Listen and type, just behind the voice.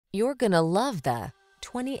You're gonna love the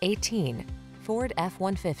 2018 Ford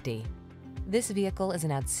F-150. This vehicle is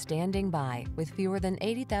an outstanding buy with fewer than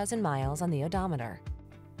 80,000 miles on the odometer.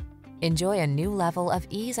 Enjoy a new level of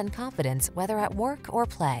ease and confidence whether at work or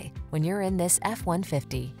play when you're in this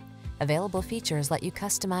F-150. Available features let you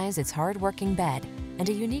customize its hard-working bed, and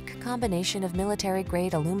a unique combination of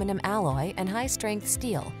military-grade aluminum alloy and high-strength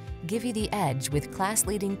steel give you the edge with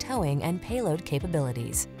class-leading towing and payload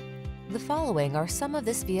capabilities. The following are some of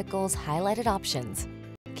this vehicle's highlighted options: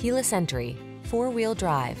 keyless entry, four-wheel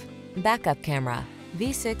drive, backup camera,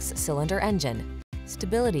 V6 cylinder engine,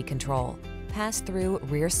 stability control, pass-through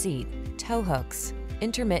rear seat, tow hooks,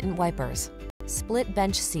 intermittent wipers, split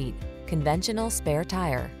bench seat, conventional spare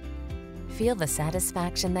tire. Feel the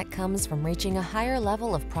satisfaction that comes from reaching a higher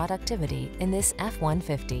level of productivity in this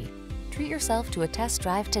F-150. Treat yourself to a test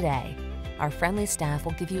drive today. Our friendly staff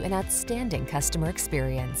will give you an outstanding customer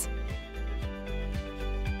experience.